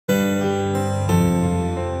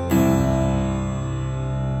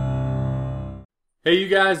Hey you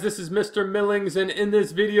guys, this is Mr. Millings, and in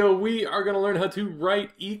this video we are going to learn how to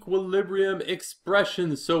write equilibrium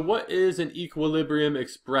expressions. So what is an equilibrium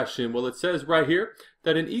expression? Well, it says right here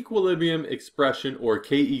that an equilibrium expression, or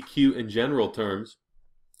KEQ in general terms,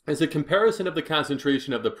 is a comparison of the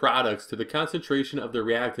concentration of the products to the concentration of the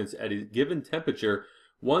reactants at a given temperature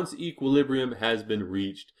once equilibrium has been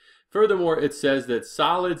reached. Furthermore, it says that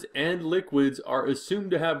solids and liquids are assumed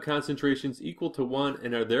to have concentrations equal to 1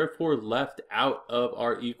 and are therefore left out of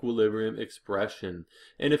our equilibrium expression.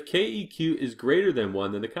 And if KEQ is greater than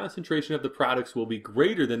 1, then the concentration of the products will be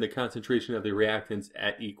greater than the concentration of the reactants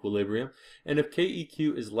at equilibrium. And if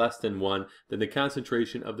KEQ is less than 1, then the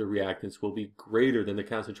concentration of the reactants will be greater than the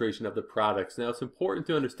concentration of the products. Now, it's important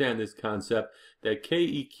to understand this concept that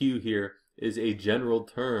KEQ here is a general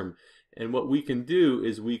term. And what we can do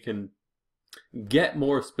is we can get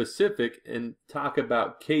more specific and talk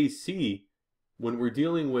about Kc when we're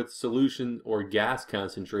dealing with solution or gas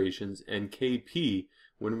concentrations, and Kp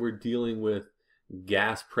when we're dealing with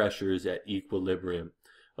gas pressures at equilibrium.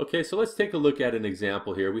 Okay, so let's take a look at an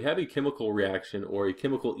example here. We have a chemical reaction or a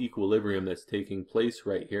chemical equilibrium that's taking place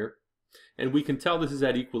right here. And we can tell this is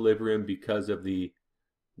at equilibrium because of the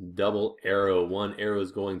double arrow. One arrow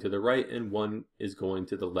is going to the right and one is going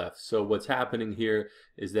to the left. So what's happening here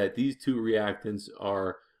is that these two reactants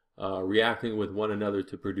are reacting with one another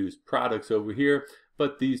to produce products over here,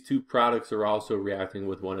 but these two products are also reacting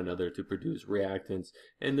with one another to produce reactants,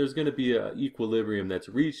 and there's going to be an equilibrium that's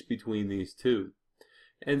reached between these two.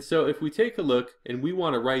 And so if we take a look and we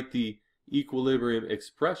want to write the equilibrium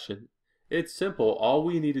expression, it's simple. All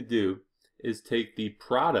we need to do is take the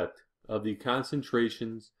product of the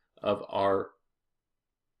concentrations of our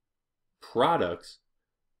products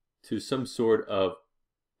to some sort of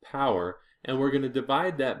power, and we're going to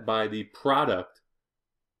divide that by the product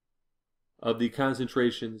of the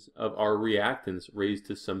concentrations of our reactants raised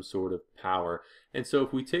to some sort of power. And so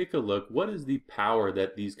if we take a look, what is the power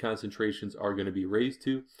that these concentrations are going to be raised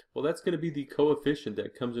to? Well, that's going to be the coefficient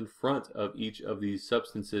that comes in front of each of these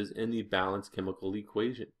substances in the balanced chemical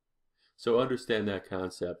equation. So understand that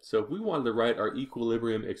concept. So if we wanted to write our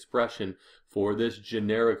equilibrium expression for this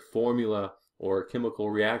generic formula or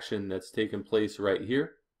chemical reaction that's taken place right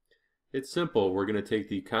here, it's simple. We're going to take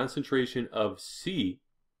the concentration of C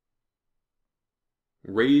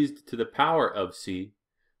raised to the power of C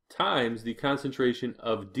times the concentration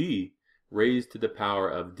of D raised to the power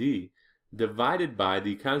of D divided by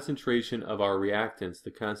the concentration of our reactants,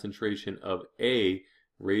 the concentration of A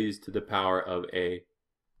raised to the power of A,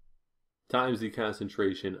 times the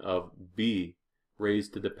concentration of B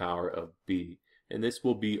raised to the power of B. And this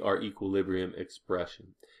will be our equilibrium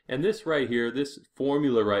expression. And this right here, this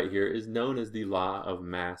formula right here, is known as the law of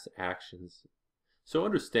mass actions. So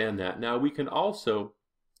understand that. Now we can also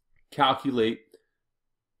calculate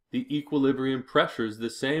the equilibrium pressures the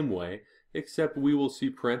same way, except we will see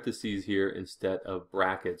parentheses here instead of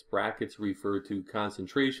brackets. Brackets refer to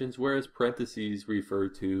concentrations, whereas parentheses refer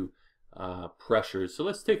to pressures. So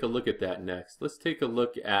let's take a look at that next. Let's take a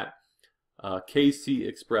look at Kc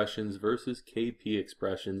expressions versus Kp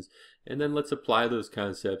expressions, and then let's apply those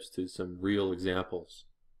concepts to some real examples.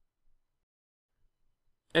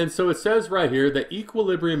 And so it says right here that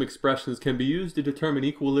equilibrium expressions can be used to determine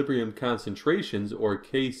equilibrium concentrations, or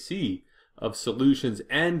Kc, of solutions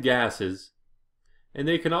and gases, and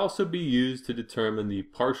they can also be used to determine the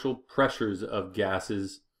partial pressures of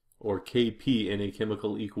gases, or Kp, in a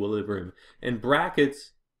chemical equilibrium. And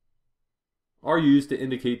brackets are used to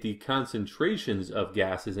indicate the concentrations of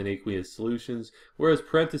gases in aqueous solutions, whereas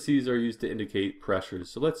parentheses are used to indicate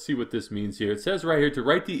pressures. So let's see what this means here. It says right here to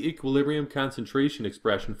write the equilibrium concentration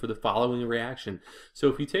expression for the following reaction. So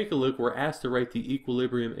if you take a look, we're asked to write the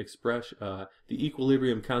equilibrium expression, the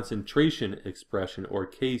equilibrium concentration expression, or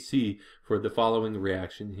Kc, for the following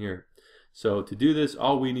reaction here. So to do this,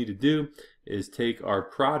 all we need to do is take our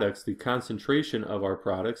products, the concentration of our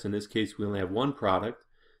products. In this case, we only have one product.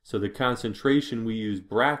 So the concentration, we use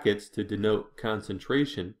brackets to denote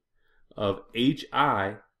concentration, of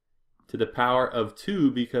Hi to the power of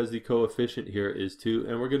 2, because the coefficient here is 2.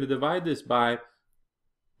 And we're going to divide this by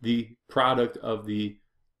the product of the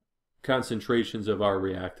concentrations of our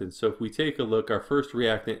reactants. So if we take a look, our first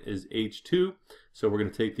reactant is H2. So we're going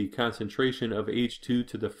to take the concentration of H2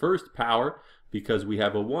 to the first power, because we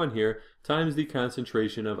have a 1 here, times the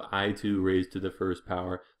concentration of I2 raised to the first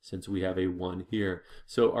power, since we have a 1 here.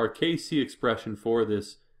 So our Kc expression for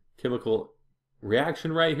this chemical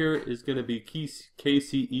reaction right here is going to be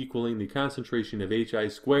Kc equaling the concentration of Hi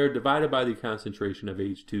squared divided by the concentration of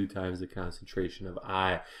H2 times the concentration of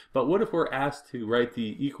I. But what if we're asked to write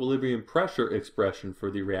the equilibrium pressure expression for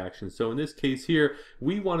the reaction? So in this case here,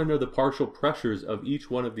 we want to know the partial pressures of each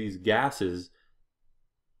one of these gases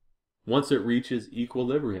once it reaches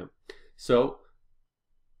equilibrium. So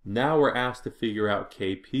now we're asked to figure out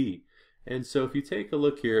Kp. And so if you take a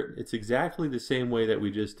look here, it's exactly the same way that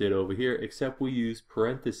we just did over here, except we use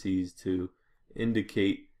parentheses to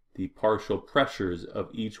indicate the partial pressures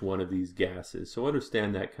of each one of these gases. So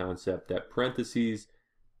understand that concept, that parentheses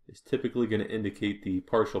is typically going to indicate the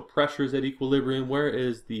partial pressures at equilibrium,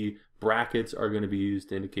 whereas the brackets are going to be used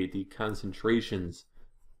to indicate the concentrations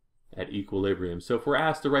at equilibrium. So if we're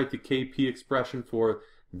asked to write the Kp expression for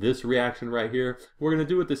this reaction right here, we're going to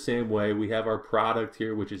do it the same way. We have our product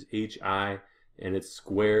here, which is Hi, and it's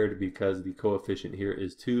squared because the coefficient here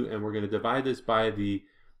is 2, and we're going to divide this by the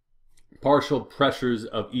partial pressures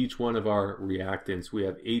of each one of our reactants. We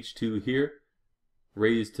have H2 here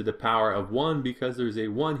raised to the power of 1 because there's a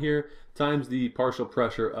 1 here, times the partial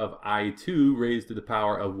pressure of I2 raised to the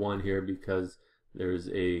power of 1 here because there's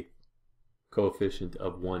a coefficient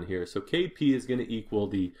of 1 here. So Kp is going to equal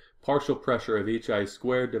the partial pressure of Hi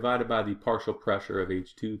squared divided by the partial pressure of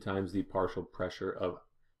H2 times the partial pressure of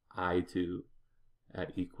I2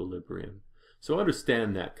 at equilibrium. So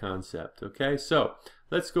understand that concept, okay? So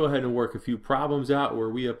let's go ahead and work a few problems out where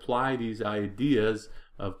we apply these ideas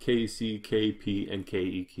of Kc, Kp, and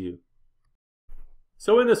Keq.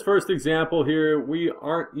 So in this first example here, we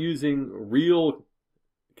aren't using real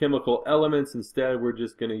chemical elements. Instead, we're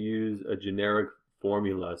just going to use a generic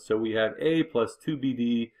formula. So we have A plus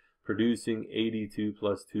 2Bd producing AD2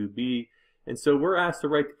 plus 2B. And so we're asked to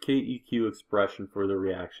write the Keq expression for the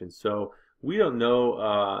reaction. So we don't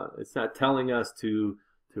know, it's not telling us to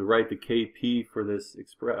write the Kp for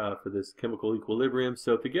this chemical equilibrium.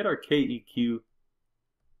 So to get our Keq,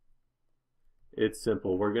 it's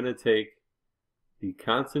simple. We're going to take the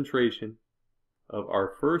concentration of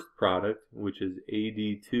our first product, which is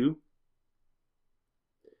AD2,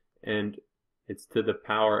 and it's to the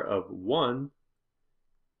power of 1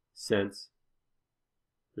 since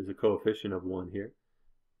there's a coefficient of 1 here,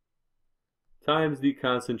 times the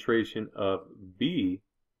concentration of B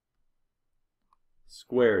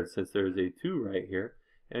squared since there's a 2 right here,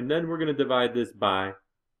 and then we're going to divide this by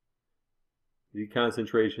the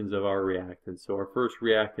concentrations of our reactants. So our first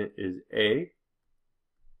reactant is A.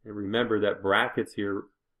 And remember that brackets here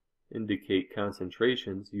indicate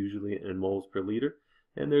concentrations, usually in moles per liter.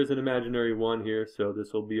 And there's an imaginary 1 here, so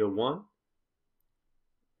this will be a 1.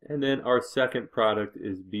 And then our second product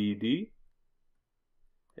is Bd.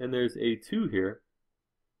 And there's a 2 here,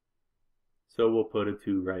 so we'll put a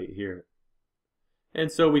 2 right here.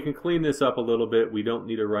 And so we can clean this up a little bit. We don't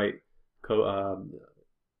need to write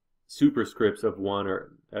superscripts of 1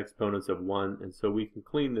 or exponents of 1. And so we can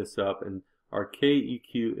clean this up, and our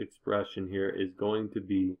Keq expression here is going to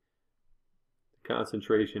be the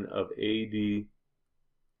concentration of AD2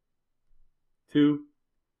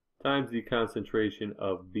 times the concentration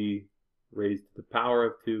of B raised to the power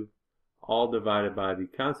of 2, all divided by the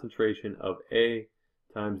concentration of A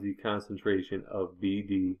times the concentration of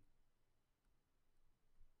Bd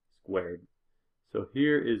squared. So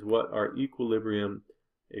here is what our equilibrium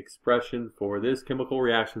expression for this chemical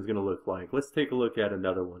reaction is going to look like. Let's take a look at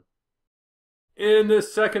another one. In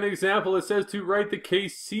this second example, it says to write the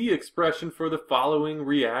Kc expression for the following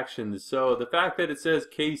reactions. So the fact that it says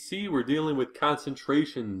Kc, we're dealing with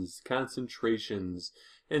concentrations.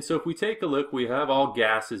 And so if we take a look, we have all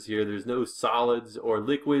gases here. There's no solids or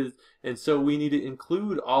liquids. And so we need to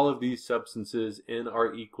include all of these substances in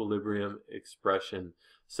our equilibrium expression.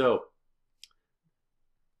 So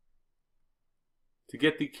to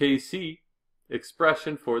get the Kc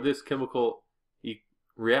expression for this chemical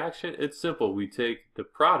reaction, it's simple. We take the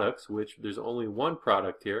products, which there's only one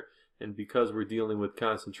product here, and because we're dealing with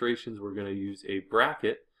concentrations, we're going to use a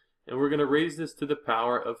bracket, and we're going to raise this to the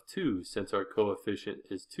power of 2 since our coefficient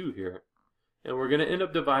is 2 here. And we're going to end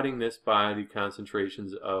up dividing this by the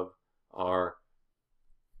concentrations of our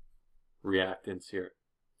reactants here.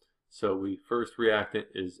 So we first reactant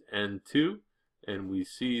is N2, and we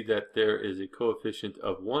see that there is a coefficient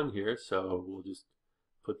of 1 here, so we'll just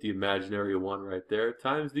put the imaginary 1 right there,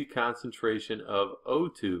 times the concentration of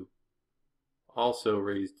O2, also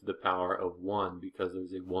raised to the power of 1 because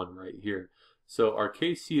there's a 1 right here. So our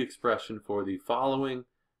Kc expression for the following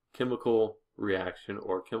chemical reaction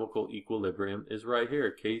or chemical equilibrium is right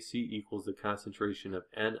here. Kc equals the concentration of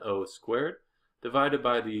NO squared divided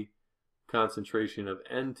by the concentration of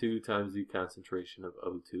N2 times the concentration of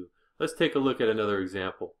O2. Let's take a look at another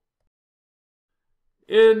example.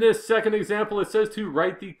 In this second example, it says to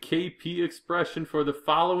write the Kp expression for the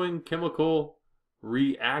following chemical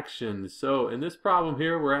reaction. So in this problem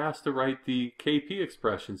here, we're asked to write the Kp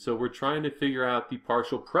expression. So we're trying to figure out the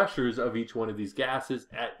partial pressures of each one of these gases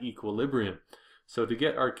at equilibrium. So to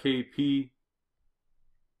get our Kp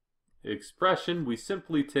expression, we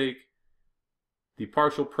simply take the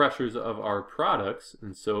partial pressures of our products.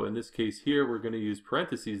 And so in this case here, we're going to use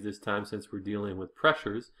parentheses this time since we're dealing with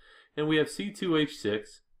pressures. And we have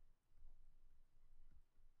C2H6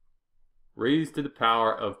 raised to the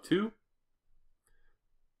power of 2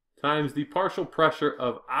 times the partial pressure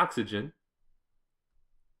of oxygen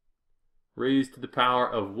raised to the power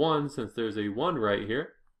of 1, since there's a 1 right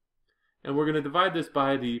here. And we're going to divide this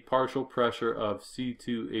by the partial pressure of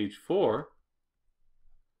C2H4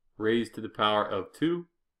 raised to the power of 2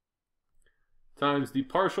 times the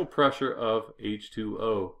partial pressure of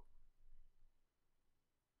H2O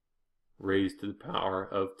raised to the power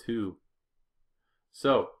of 2.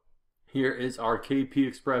 So here is our Kp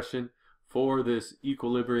expression for this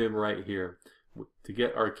equilibrium right here. To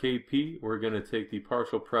get our Kp, we're going to take the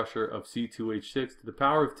partial pressure of C2H6 to the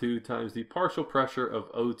power of 2 times the partial pressure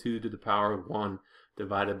of O2 to the power of 1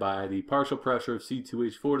 divided by the partial pressure of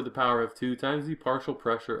C2H4 to the power of 2 times the partial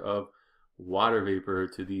pressure of water vapor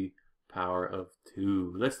to the power of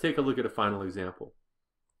 2. Let's take a look at a final example.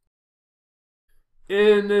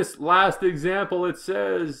 In this last example, it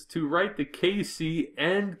says to write the Kc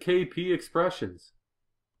and Kp expressions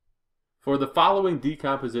for the following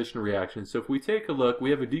decomposition reaction. So if we take a look,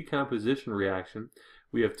 we have a decomposition reaction.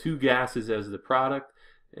 We have two gases as the product,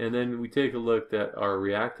 and then we take a look that our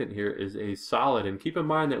reactant here is a solid. And keep in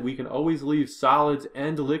mind that we can always leave solids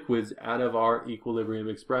and liquids out of our equilibrium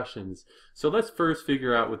expressions. So let's first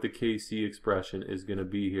figure out what the Kc expression is going to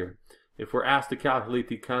be here. If we're asked to calculate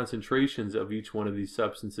the concentrations of each one of these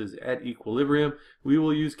substances at equilibrium, we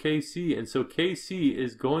will use Kc. And so Kc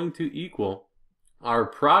is going to equal our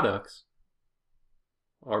products,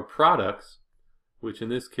 which in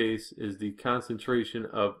this case is the concentration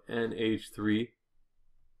of NH3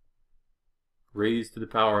 raised to the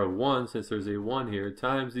power of 1, since there's a 1 here,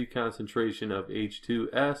 times the concentration of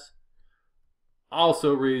H2S,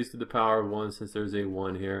 also raised to the power of 1, since there's a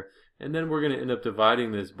 1 here. And then we're going to end up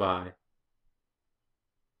dividing this by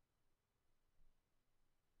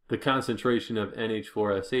the concentration of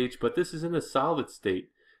NH4SH, but this is in a solid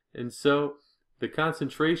state. And so the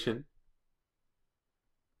concentration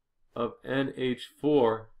of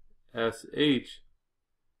NH4SH,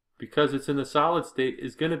 because it's in the solid state,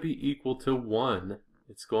 is going to be equal to 1.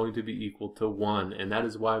 It's going to be equal to 1. And that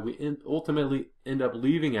is why we ultimately end up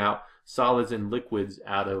leaving out solids and liquids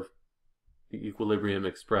out of the equilibrium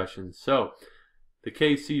expression. So the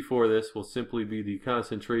Kc for this will simply be the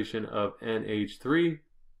concentration of NH3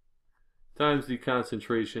 times the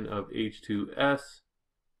concentration of H2S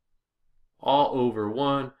all over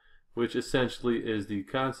 1, which essentially is the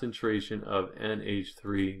concentration of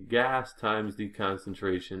NH3 gas times the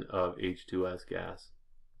concentration of H2S gas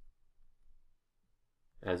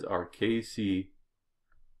as our Kc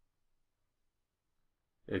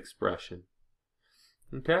expression.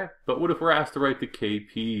 Okay, but what if we're asked to write the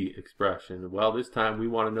Kp expression? Well, this time we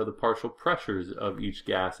want to know the partial pressures of each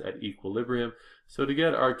gas at equilibrium. So to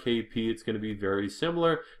get our Kp, it's going to be very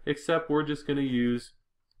similar, except we're just going to use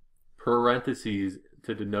parentheses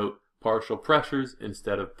to denote partial pressures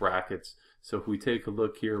instead of brackets. So if we take a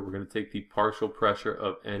look here, we're going to take the partial pressure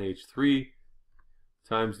of NH3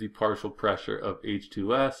 times the partial pressure of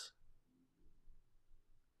H2S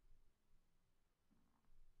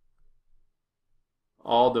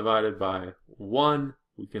all divided by 1.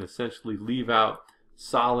 We can essentially leave out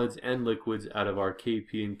solids and liquids out of our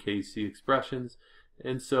Kp and Kc expressions.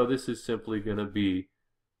 And so this is simply going to be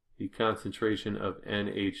the concentration of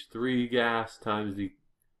NH3 gas times the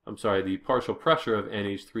partial pressure of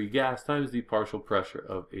NH3 gas times the partial pressure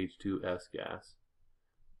of H2S gas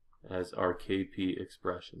as our Kp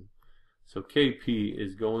expression. So Kp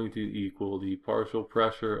is going to equal the partial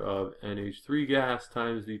pressure of NH3 gas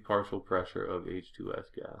times the partial pressure of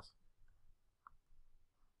H2S gas.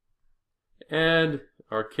 And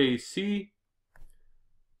our Kc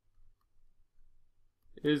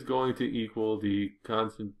is going to equal the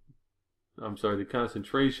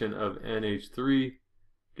concentration of NH3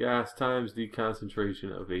 gas times the concentration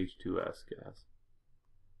of H2S gas.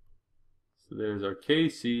 So there's our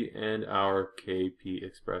Kc and our Kp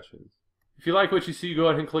expressions. If you like what you see, go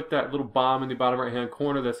ahead and click that little bomb in the bottom right hand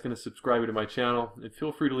corner. That's going to subscribe you to my channel. And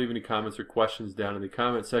feel free to leave any comments or questions down in the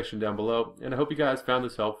comment section down below. And I hope you guys found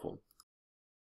this helpful.